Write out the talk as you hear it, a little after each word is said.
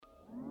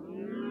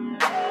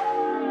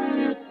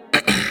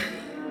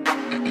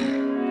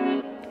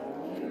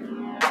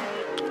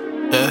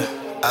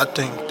I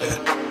think that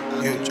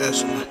you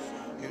just,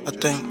 I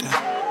think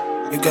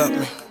that you got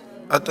me.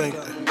 I think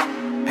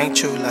that ain't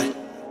you like,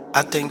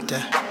 I think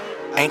that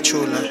ain't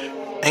you like,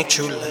 ain't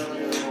you like,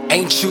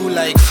 ain't you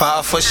like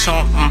 5 for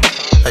something,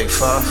 like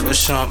 5 for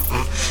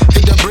something.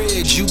 Hit the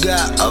bridge, you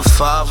got a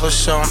 5 or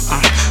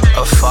something,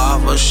 a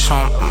 5 or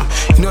something.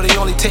 You know they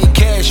only take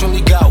cash,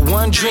 only got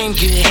one dream,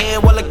 get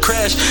head while it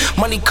crash.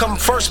 Money come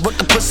first, but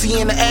the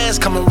pussy in the ass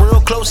coming real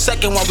close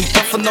second while we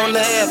puffin' on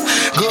the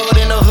half. Good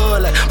in the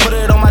hood, like put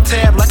it on my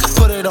tab, like I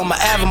put it on my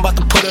album, about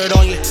to put it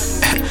on you.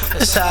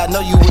 That's how I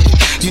know you with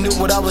it. You knew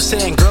what I was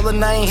saying, girl,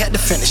 and I ain't had to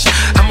finish.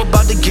 I'm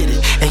about to get it,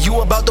 and you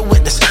about to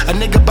witness. A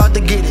nigga about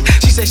to get it.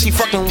 She said she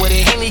fucking with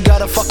it. Henny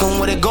got her fucking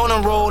with it.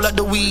 Gonna roll up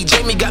the weed.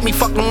 Jamie got me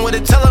fucking with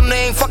it. Tell them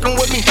they ain't fucking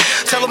with me.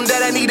 Tell them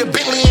that I need a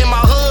Bentley in my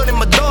hood, and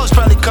my dog's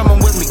probably coming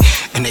with me.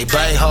 And they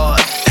bite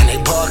hard, and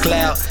they bark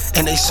loud,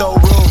 and they so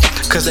rude,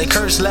 cause they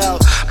curse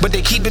loud, but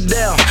they keep it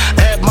down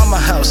at mama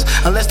house.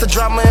 Unless the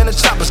drama and the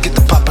choppers get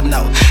the poppin'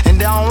 out. And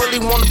they don't really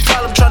want a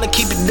problem trying to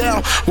keep it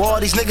down. Well, all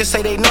these niggas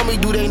say they know me,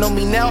 do they know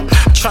me now?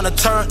 I'm trying to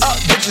turn up,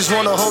 bitches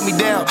wanna hold me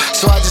down.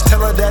 So I just tell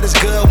her that it's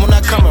good when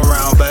I come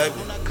around, babe.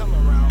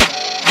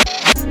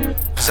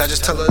 Cause I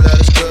just tell her that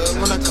it's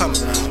good when I come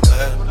around,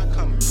 babe.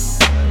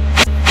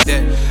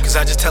 Yeah, cause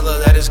I just tell her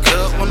that it's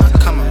good when I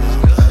come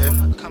around, babe.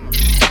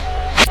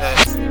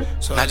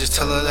 So I just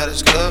tell her that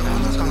it's good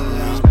when I come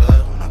around,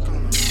 babe.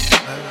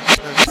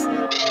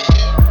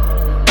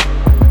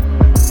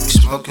 We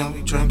smoking,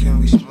 we drinking,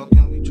 we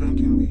smoking, we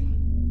drinking, we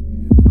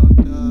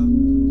fucked up.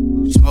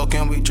 We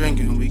smoking, we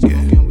drinking, we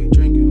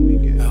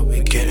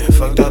getting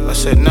fucked up. I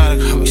said nah,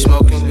 we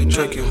smoking, we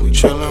drinking, we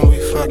chillin', we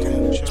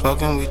fucking.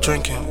 Smoking, we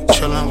drinking, we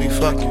chillin', we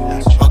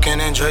fucking. Smoking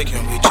and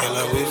drinking, we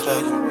chillin', we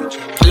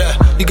fucking.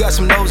 Look, you got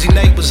some nosy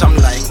neighbors, I'm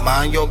like,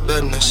 mind your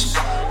business,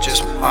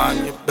 just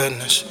mind your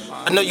business.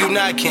 I know you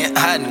not, can't,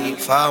 I need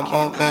 5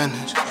 more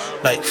minutes,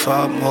 like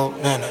 5 more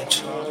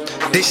minutes.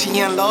 Then she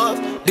in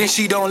love, then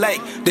she don't like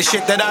the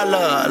shit that I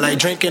love, like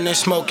drinking and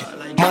smoking.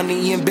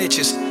 Money and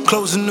bitches,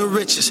 closing the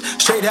riches,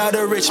 straight out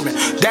of Richmond.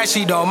 That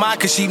she don't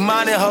mind, cause she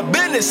minding her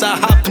business. I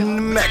hop in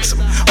the Maxim,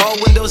 all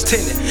windows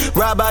tinted.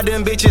 Ride by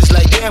them bitches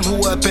like damn,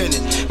 who up in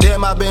it?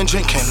 Damn, I been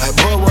drinking, like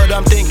boy, what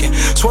I'm thinking.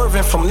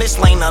 Swerving from this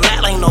lane to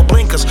that lane, no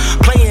blinkers.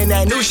 Playing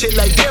that new shit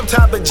like damn,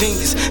 type of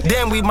genius.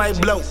 Damn, we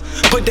might blow.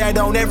 Put that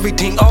on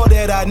everything, all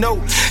that I know.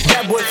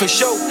 That boy for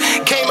sure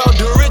came out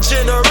the rich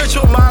and the rich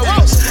with my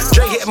roots.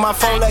 Dre hit my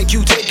phone like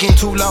you taking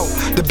too long.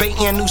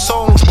 Debating new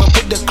songs, but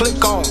put the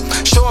click on.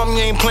 Show 'em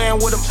you ain't playing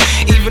with them.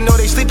 Even though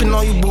they sleeping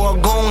on you, boy,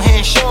 go ahead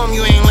and show 'em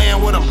you ain't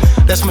laying with them.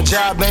 That's my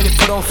job, baby.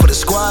 Put on for the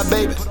squad,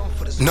 baby.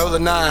 Know the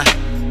 9,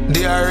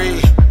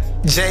 DRE,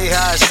 J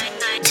Haas,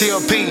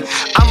 TLP.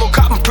 I'm a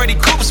copping pretty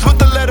coops with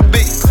the letter B.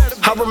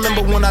 I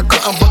remember when I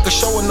couldn't book a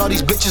show and all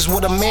these bitches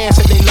with a man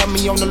said they love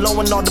me on the low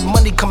and all the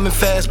money coming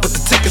fast, but the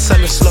tickets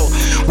selling slow.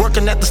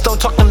 Working at the store,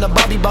 talking to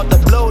Bobby about the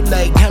blow.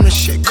 Like, damn, this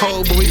shit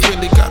cold, but we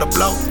really gotta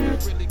blow.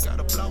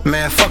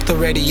 Man, fuck the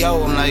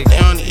radio. I'm like, they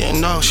don't even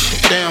know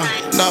shit, they don't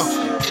even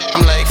know.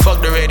 I'm like,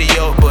 fuck the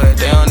radio, but